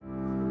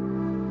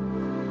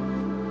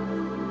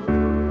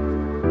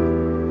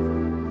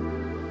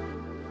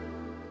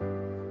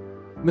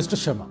Mr.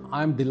 Sharma,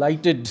 I'm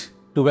delighted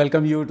to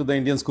welcome you to the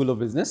Indian School of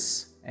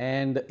Business,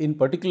 and in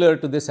particular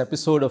to this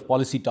episode of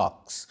Policy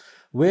Talks,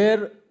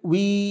 where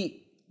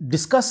we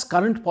discuss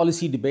current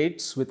policy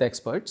debates with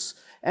experts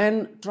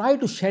and try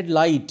to shed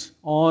light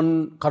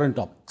on current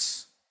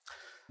topics.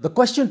 The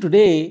question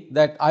today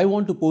that I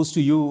want to pose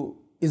to you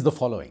is the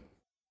following.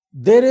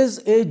 There is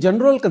a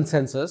general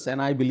consensus,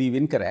 and I believe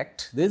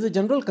incorrect, there is a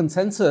general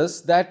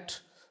consensus that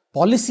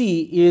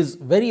policy is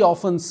very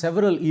often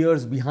several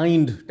years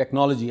behind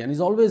technology and is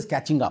always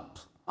catching up.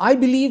 I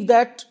believe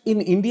that in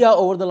India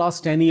over the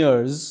last 10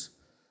 years,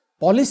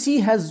 policy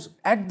has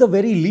at the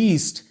very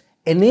least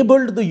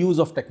enabled the use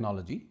of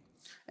technology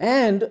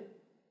and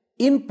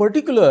in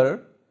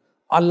particular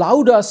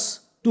allowed us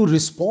to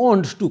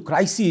respond to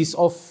crises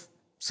of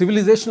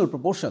civilizational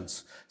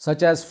proportions,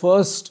 such as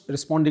first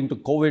responding to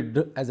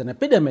COVID as an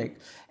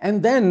epidemic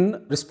and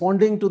then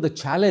responding to the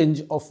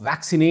challenge of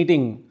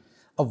vaccinating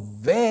a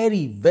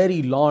very,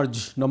 very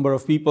large number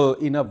of people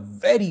in a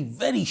very,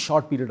 very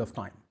short period of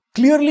time.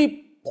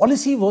 Clearly,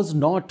 policy was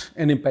not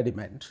an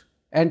impediment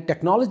and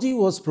technology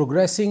was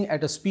progressing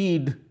at a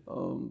speed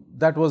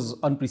that was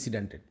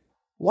unprecedented.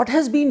 What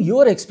has been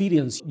your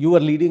experience? You were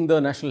leading the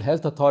National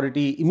Health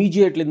Authority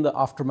immediately in the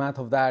aftermath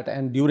of that,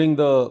 and during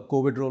the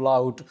COVID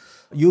rollout,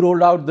 you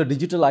rolled out the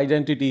digital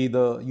identity,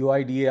 the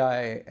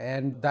UIDAI,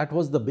 and that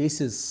was the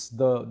basis,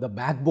 the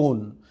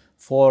backbone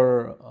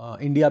for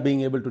India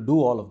being able to do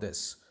all of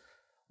this.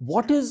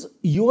 What is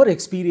your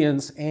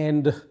experience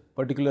and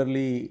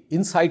particularly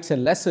insights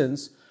and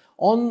lessons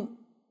on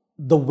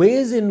the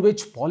ways in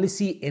which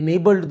policy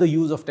enabled the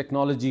use of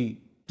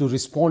technology to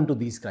respond to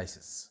these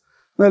crises?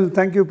 Well,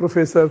 thank you,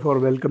 Professor, for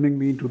welcoming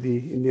me to the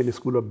Indian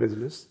School of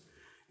Business.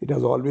 It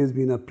has always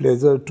been a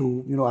pleasure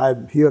to,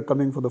 I'm here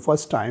coming for the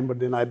first time, but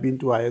then I've been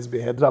to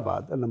ISB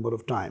Hyderabad a number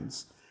of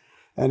times.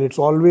 And it's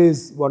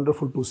always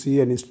wonderful to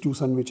see an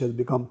institution which has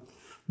become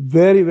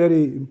very,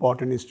 very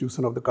important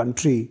institution of the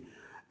country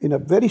in a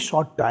very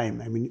short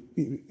time. I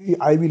mean,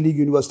 Ivy League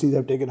universities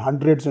have taken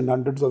hundreds and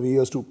hundreds of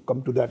years to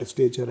come to that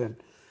stature, and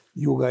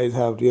you guys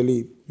have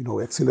really,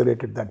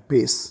 accelerated that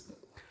pace.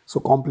 So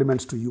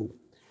compliments to you.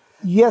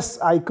 Yes,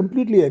 I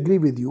completely agree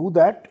with you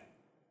that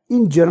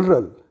in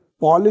general,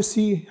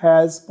 policy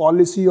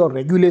or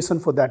regulation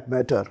for that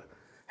matter,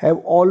 have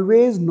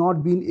always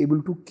not been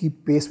able to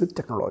keep pace with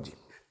technology.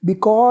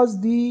 Because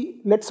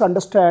let's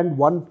understand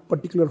one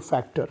particular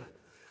factor,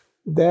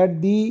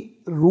 that the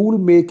rule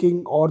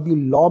making or the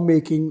law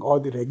making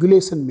or the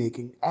regulation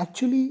making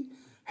actually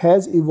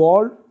has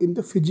evolved in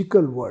the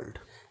physical world.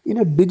 In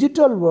a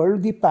digital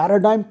world, the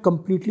paradigm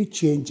completely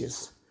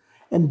changes.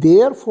 And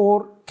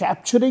therefore,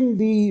 capturing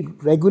the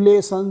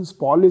regulations,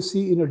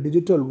 policy in a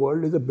digital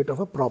world is a bit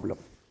of a problem.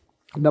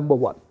 Number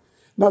one.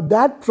 Now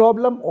that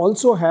problem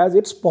also has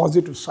its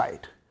positive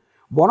side.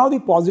 One of the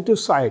positive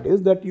side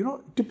is that,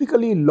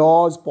 typically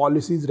laws,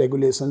 policies,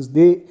 regulations,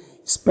 they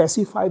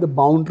specify the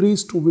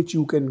boundaries to which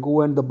you can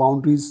go and the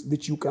boundaries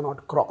which you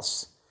cannot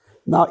cross.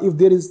 Now, if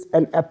there is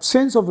an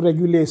absence of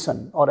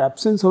regulation or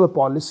absence of a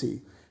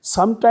policy,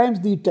 sometimes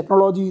the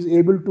technology is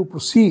able to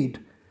proceed,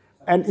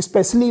 and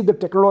especially if the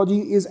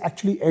technology is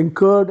actually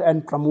anchored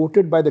and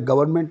promoted by the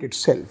government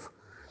itself,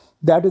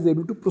 that is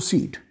able to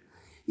proceed.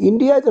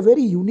 India is a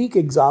very unique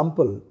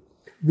example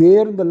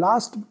where in the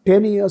last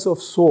 10 years or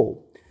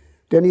so,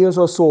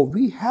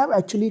 we have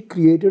actually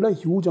created a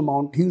huge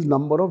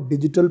number of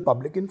digital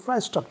public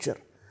infrastructure.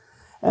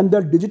 And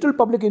the digital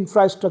public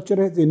infrastructure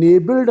has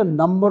enabled a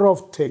number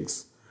of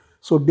things.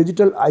 So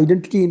digital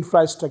identity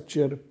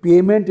infrastructure,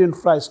 payment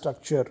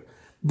infrastructure,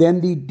 then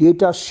the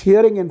data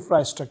sharing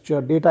infrastructure,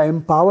 data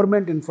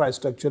empowerment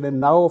infrastructure, and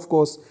now of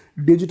course,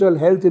 digital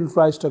health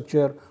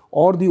infrastructure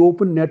or the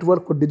open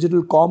network for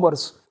digital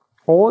commerce.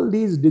 All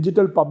these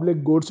digital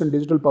public goods and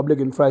digital public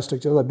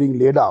infrastructures are being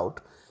laid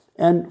out.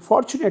 And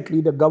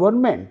fortunately, the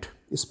government,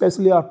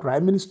 especially our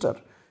Prime Minister,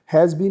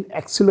 has been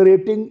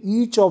accelerating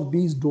each of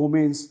these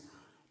domains,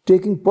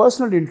 taking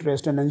personal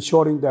interest and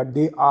ensuring that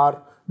they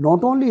are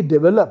not only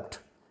developed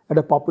at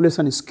a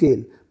population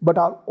scale, but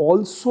are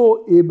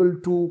also able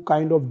to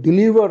kind of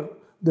deliver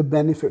the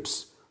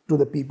benefits to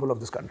the people of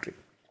this country.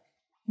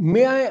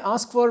 May I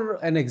ask for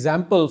an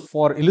example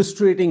for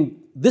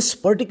illustrating this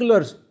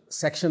particular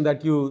section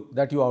that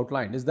you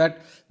outlined? Is that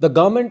the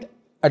government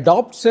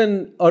adopts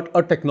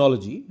a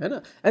technology,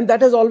 and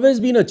that has always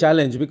been a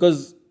challenge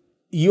because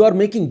you are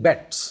making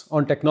bets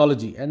on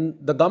technology and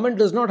the government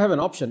does not have an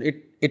option.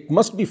 It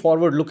must be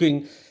forward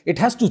looking. It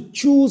has to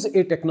choose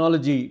a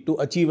technology to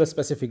achieve a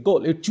specific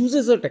goal. It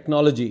chooses a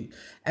technology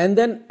and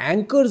then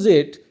anchors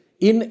it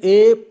in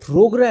a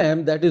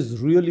program that is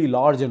really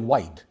large and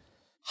wide.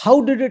 How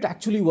did it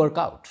actually work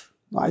out?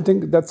 I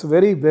think that's a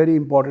very, very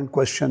important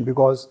question,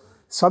 because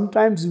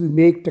sometimes we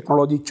make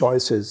technology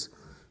choices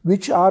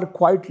which are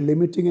quite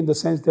limiting in the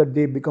sense that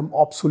they become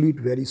obsolete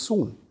very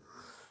soon.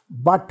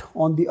 But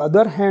on the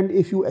other hand,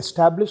 if you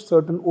establish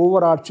certain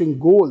overarching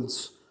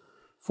goals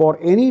for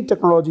any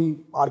technology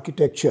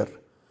architecture,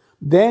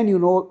 then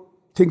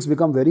things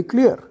become very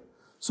clear.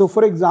 So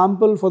for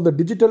example, for the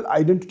digital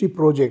identity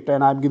project,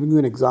 and I'm giving you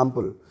an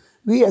example,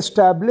 we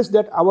established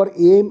that our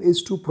aim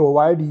is to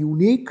provide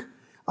unique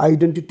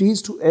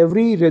identities to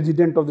every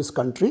resident of this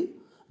country,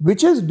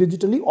 which is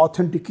digitally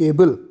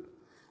authenticable.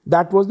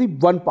 That was the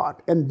one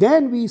part. And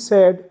then we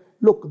said,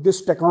 look,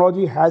 this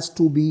technology has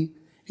to be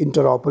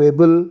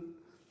interoperable,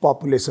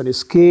 population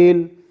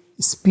scale,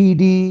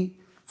 speedy,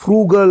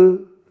 frugal,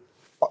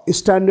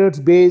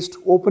 standards-based,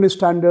 open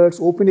standards,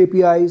 open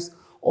APIs,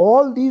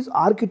 all these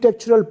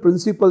architectural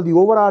principles, the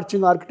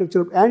overarching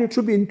architecture, and it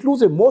should be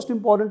inclusive. Most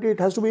importantly, it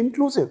has to be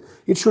inclusive.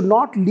 It should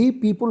not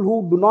leave people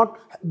who do not,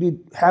 the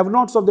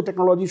have-nots of the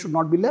technology should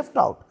not be left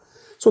out.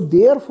 So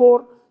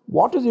therefore,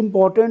 what is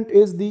important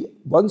is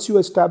once you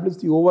establish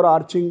the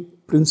overarching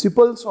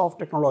principles of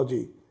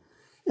technology,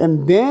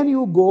 and then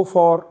you go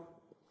for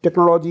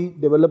technology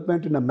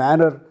development in a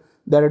manner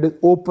that it is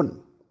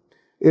open.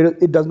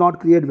 It does not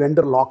create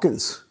vendor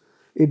lock-ins.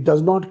 It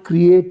does not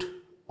create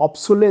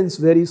obsolescence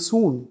very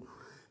soon.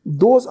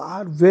 Those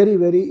are very,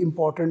 very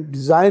important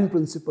design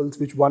principles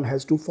which one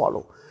has to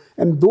follow.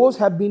 And those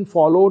have been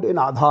followed in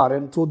Aadhaar.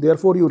 And so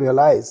therefore you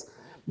realize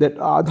that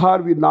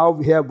Aadhaar,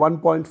 we have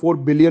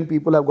 1.4 billion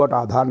people have got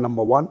Aadhaar,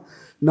 number one.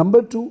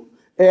 Number two,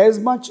 as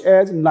much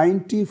as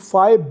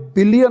 95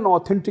 billion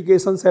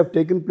authentications have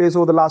taken place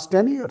over the last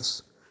 10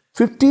 years.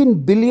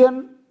 15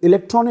 billion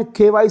electronic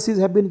KYCs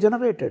have been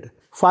generated.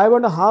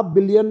 5.5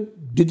 billion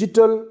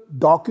digital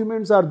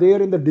documents are there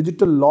in the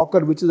digital locker,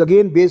 which is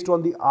again based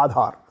on the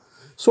Aadhaar.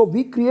 So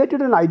we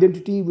created an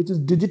identity which is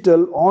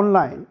digital,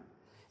 online,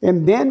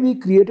 and then we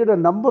created a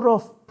number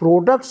of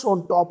products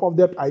on top of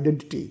that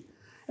identity.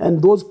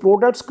 And those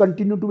products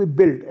continue to be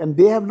built, and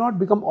they have not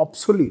become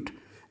obsolete.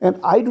 And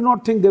I do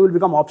not think they will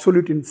become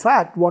obsolete. In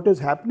fact, what is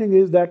happening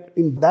is that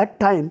in that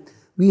time,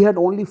 we had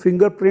only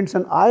fingerprints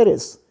and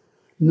iris.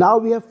 Now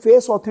we have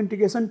face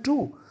authentication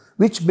too,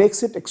 which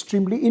makes it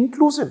extremely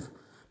inclusive,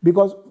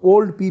 because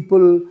old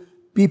people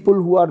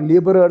who are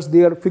laborers,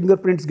 their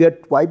fingerprints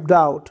get wiped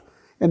out,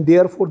 and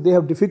therefore they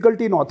have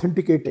difficulty in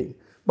authenticating.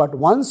 But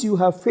once you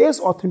have face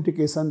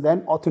authentication,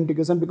 then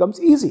authentication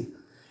becomes easy.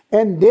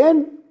 And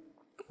then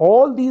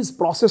all these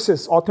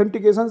processes,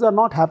 authentications are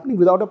not happening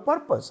without a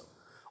purpose.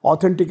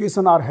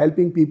 Authentication are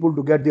helping people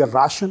to get their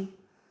ration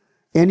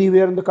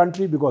anywhere in the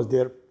country because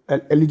their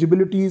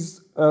eligibility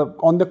is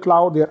on the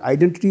cloud, their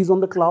identity is on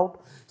the cloud.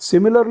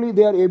 Similarly,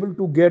 they are able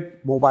to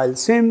get mobile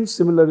SIMs.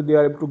 Similarly, they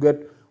are able to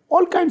get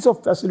all kinds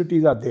of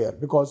facilities are there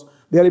because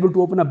they are able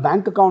to open a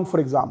bank account, for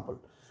example.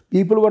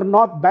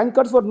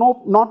 Bankers were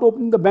not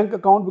opening the bank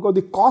account because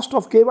the cost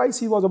of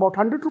KYC was about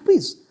 100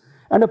 rupees.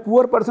 And a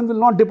poor person will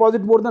not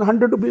deposit more than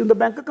 100 rupees in the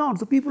bank account.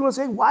 So people were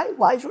saying,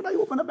 why should I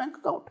open a bank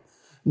account?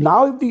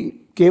 Now, if the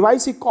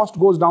KYC cost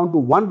goes down to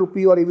 1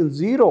 rupee or even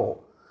 0,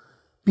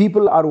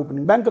 people are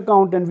opening bank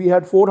account, and we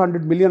had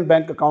 400 million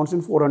bank accounts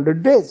in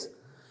 400 days.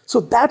 So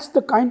that's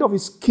the kind of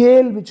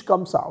scale which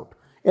comes out.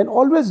 And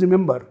always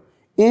remember,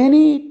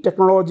 any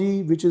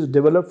technology which is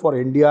developed for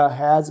India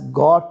has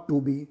got to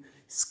be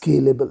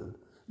scalable.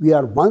 We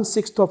are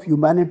 1/6 of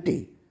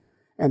humanity,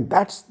 and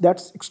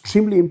that's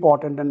extremely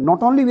important. And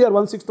not only we are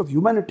 1/6 of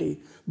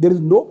humanity, there is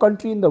no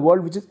country in the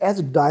world which is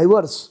as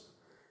diverse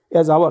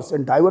as ours,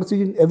 and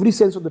diversity in every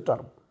sense of the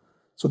term.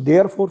 So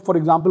therefore, for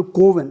example,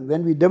 CoWIN,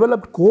 when we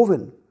developed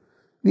CoWIN,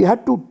 we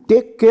had to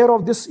take care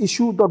of this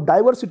issue of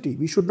diversity.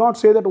 We should not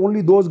say that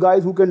only those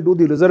guys who can do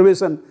the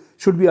reservation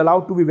should be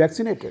allowed to be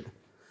vaccinated.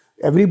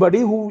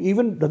 Everybody who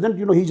even doesn't,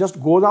 he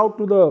just goes out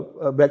to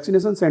the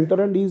vaccination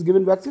center and he's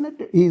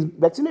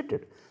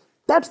vaccinated.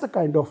 That's the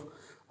kind of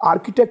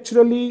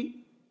architecturally,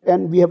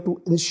 and we have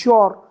to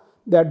ensure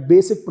that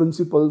basic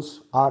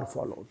principles are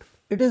followed.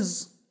 It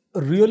is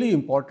really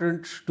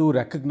important to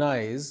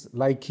recognize,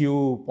 like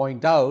you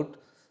point out,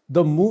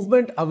 the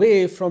movement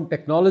away from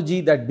technology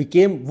that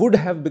would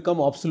have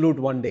become obsolete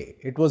one day.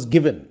 It was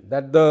given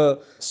that the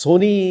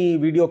Sony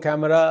video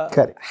camera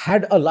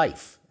had a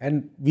life,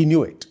 and we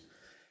knew it,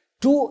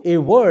 to a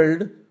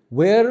world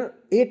where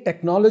a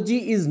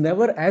technology is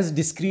never as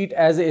discrete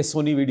as a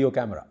Sony video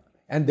camera,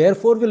 and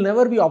therefore will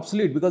never be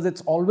obsolete because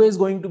it's always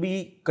going to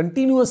be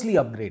continuously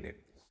upgraded.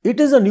 It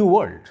is a new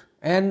world,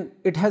 and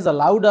it has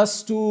allowed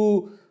us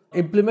to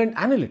implement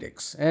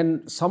analytics,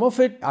 and some of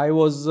it I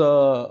was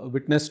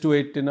witness to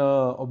it in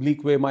a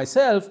oblique way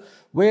myself,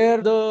 where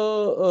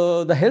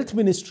the health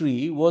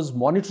ministry was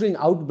monitoring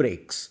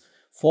outbreaks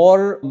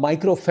for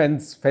micro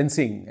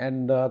fencing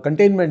and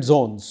containment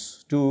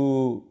zones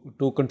to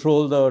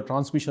control the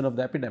transmission of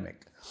the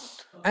epidemic.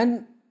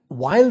 And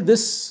while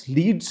this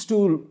leads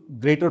to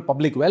greater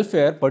public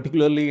welfare,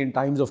 particularly in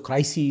times of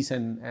crises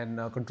and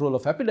control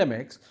of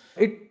epidemics,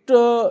 it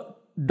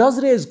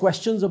does raise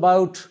questions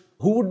about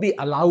who would be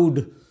allowed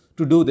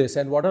to do this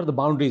and what are the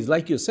boundaries.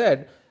 Like you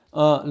said,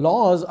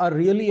 laws are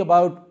really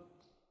about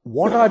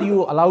what are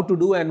you allowed to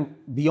do, and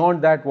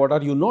beyond that, what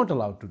are you not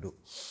allowed to do.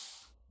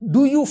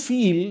 Do you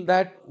feel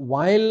that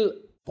while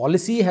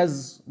policy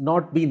has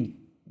not been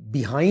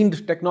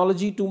behind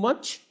technology too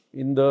much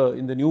in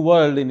the new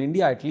world, in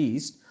India at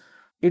least,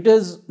 it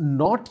is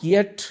not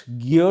yet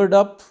geared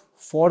up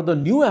for the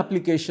new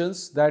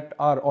applications that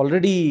are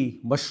already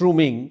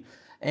mushrooming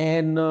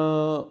and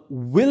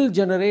will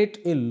generate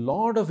a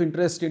lot of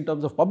interest in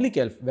terms of public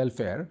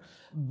welfare,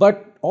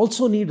 but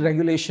also need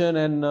regulation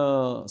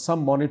and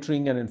some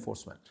monitoring and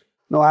enforcement.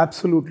 No,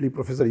 absolutely,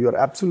 Professor. You are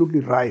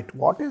absolutely right.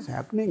 What is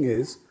happening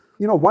is,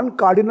 one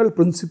cardinal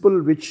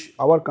principle which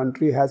our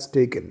country has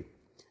taken,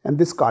 and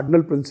this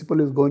cardinal principle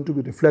is going to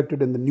be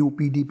reflected in the new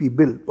PDP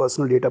bill,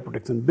 Personal Data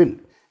Protection Bill.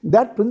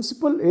 That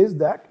principle is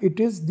that it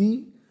is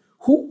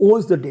who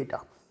owns the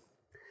data.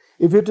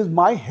 If it is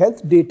my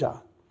health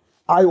data,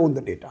 I own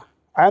the data.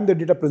 I am the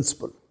data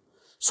principal.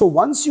 So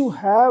once you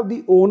have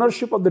the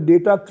ownership of the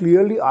data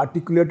clearly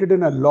articulated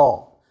in a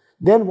law,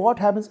 then what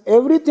happens?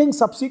 Everything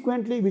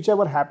subsequently,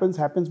 whichever happens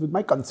with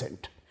my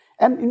consent.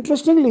 And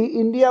interestingly,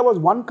 India was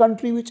one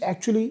country which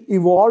actually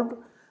evolved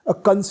a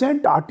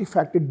consent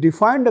artifact. It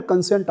defined a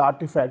consent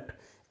artifact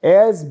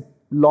as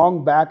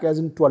long back as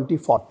in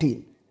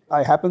 2014.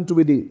 I happened to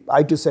be the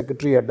IT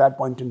secretary at that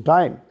point in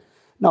time.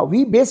 Now,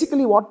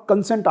 what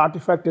consent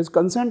artifact is?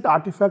 Consent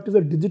artifact is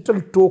a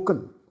digital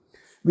token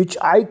which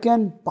I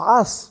can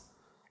pass,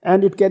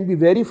 and it can be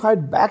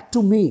verified back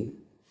to me.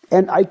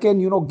 And I can,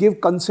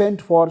 give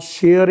consent for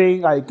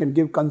sharing. I can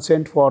give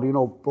consent for,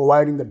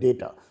 providing the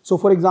data. So,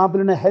 for example,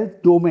 in a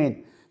health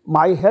domain,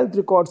 my health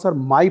records are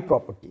my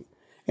property.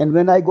 And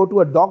when I go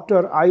to a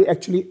doctor, I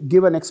actually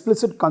give an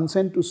explicit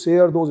consent to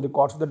share those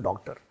records with the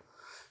doctor.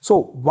 So,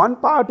 one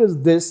part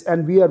is this,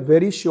 and we are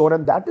very sure,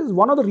 and that is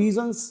one of the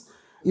reasons,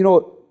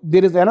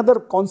 there is another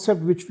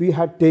concept which we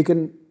had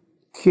taken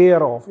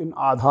care of in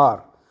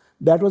Aadhaar,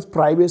 that was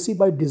privacy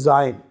by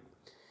design.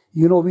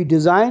 We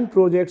design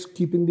projects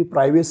keeping the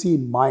privacy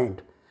in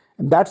mind,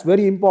 and that's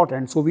very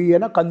important. So we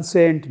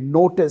consent,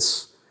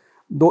 notice.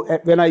 Though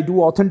when I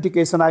do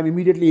authentication, I'm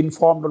immediately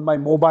informed on my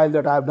mobile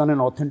that I've done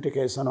an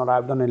authentication or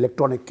I've done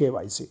electronic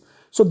KYC.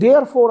 So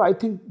therefore, I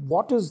think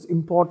what is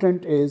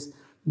important is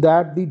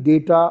that the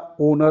data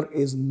owner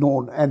is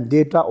known, and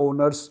data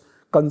owner's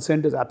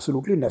consent is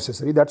absolutely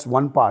necessary. That's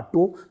one part.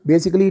 Two,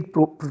 basically it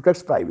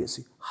protects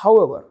privacy.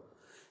 However,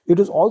 it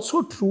is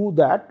also true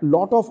that a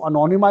lot of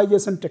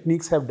anonymization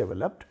techniques have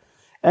developed,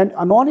 and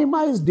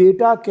anonymized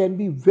data can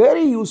be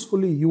very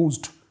usefully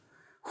used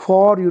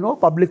for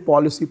public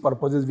policy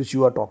purposes which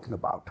you are talking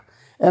about.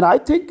 And I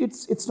think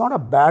it's not a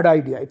bad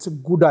idea, it's a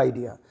good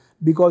idea,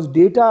 because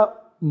data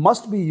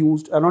must be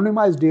used,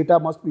 anonymized data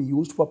must be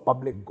used for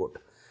public good.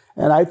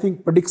 And I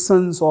think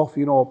predictions of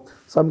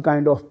some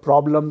kind of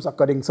problems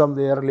occurring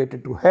somewhere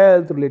related to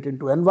health, related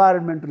to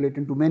environment,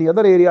 related to many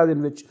other areas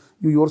in which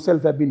you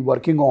yourself have been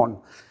working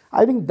on,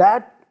 I think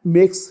that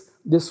makes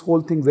this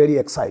whole thing very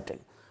exciting.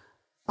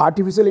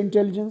 Artificial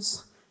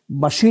intelligence,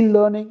 machine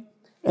learning,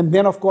 and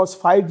then of course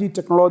 5G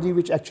technology,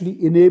 which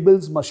actually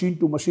enables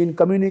machine-to-machine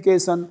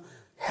communication,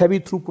 heavy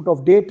throughput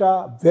of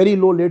data, very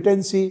low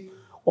latency.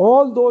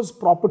 All those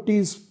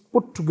properties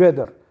put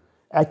together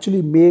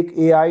actually make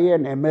AI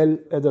and ML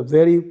as a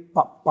very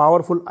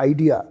powerful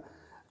idea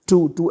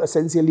to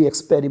essentially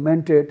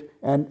experiment it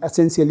and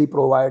essentially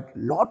provide a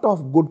lot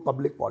of good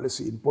public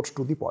policy inputs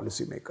to the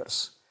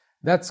policymakers.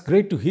 That's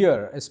great to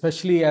hear,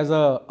 especially as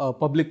a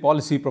public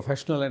policy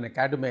professional and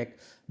academic,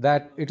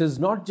 that it is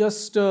not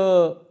just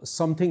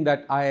something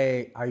that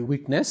I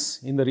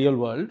witness in the real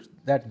world,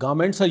 that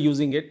governments are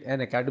using it and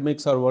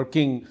academics are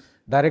working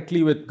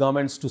directly with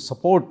governments to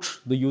support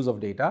the use of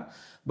data,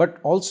 but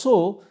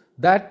also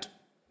that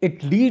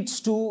it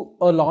leads to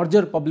a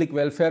larger public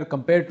welfare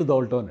compared to the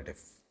alternative.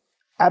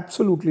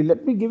 Absolutely.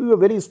 Let me give you a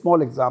very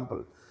small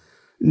example.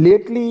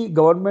 Lately,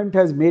 government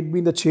has made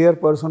me the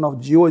chairperson of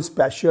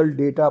Geospatial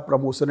Data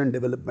Promotion and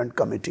Development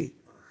Committee.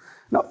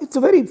 Now, it's a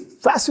very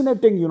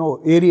fascinating,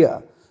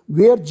 area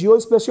where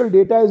geospatial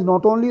data is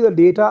not only the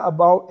data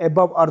about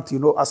above earth,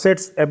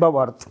 assets above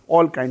earth,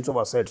 all kinds of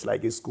assets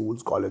like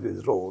schools,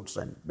 colleges, roads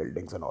and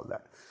buildings and all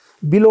that.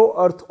 Below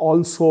earth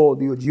also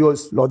the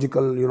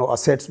geological,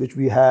 assets which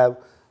we have,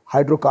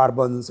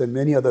 hydrocarbons and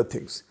many other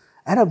things.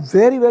 And a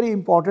very, very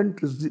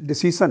important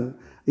decision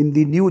in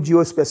the new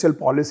geospatial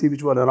policy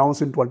which was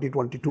announced in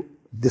 2022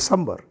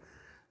 December.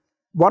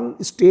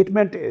 One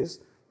statement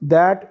is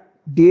that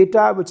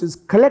data which is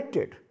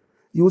collected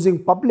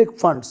using public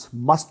funds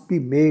must be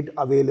made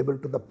available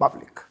to the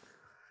public.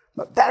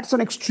 Now, that's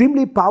an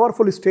extremely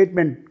powerful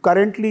statement.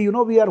 Currently,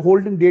 we are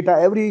holding data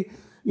every,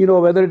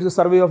 whether it is a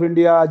Survey of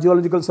India,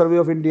 Geological Survey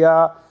of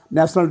India,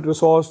 National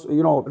Resource,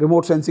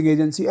 Remote Sensing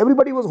Agency,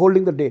 everybody was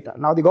holding the data.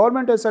 Now the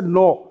government has said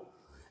no.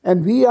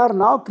 And we are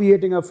now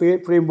creating a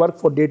framework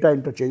for data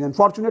interchange.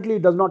 Unfortunately,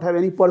 it does not have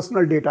any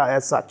personal data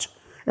as such.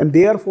 And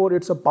therefore,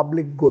 it's a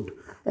public good.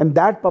 And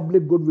that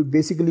public good will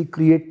basically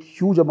create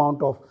huge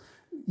amount of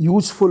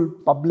useful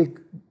public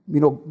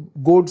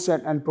goods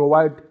and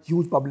provide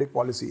huge public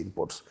policy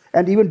inputs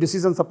and even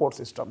decision support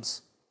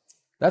systems.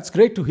 That's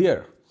great to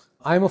hear.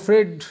 I'm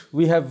afraid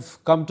we have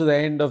come to the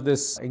end of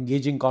this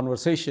engaging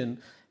conversation.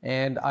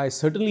 And I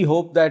certainly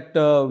hope that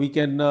we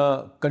can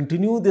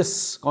continue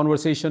this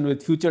conversation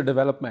with future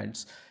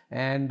developments.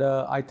 And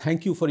I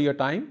thank you for your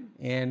time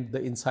and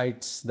the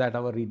insights that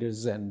our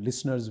readers and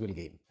listeners will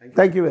gain.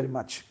 Thank you very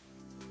much.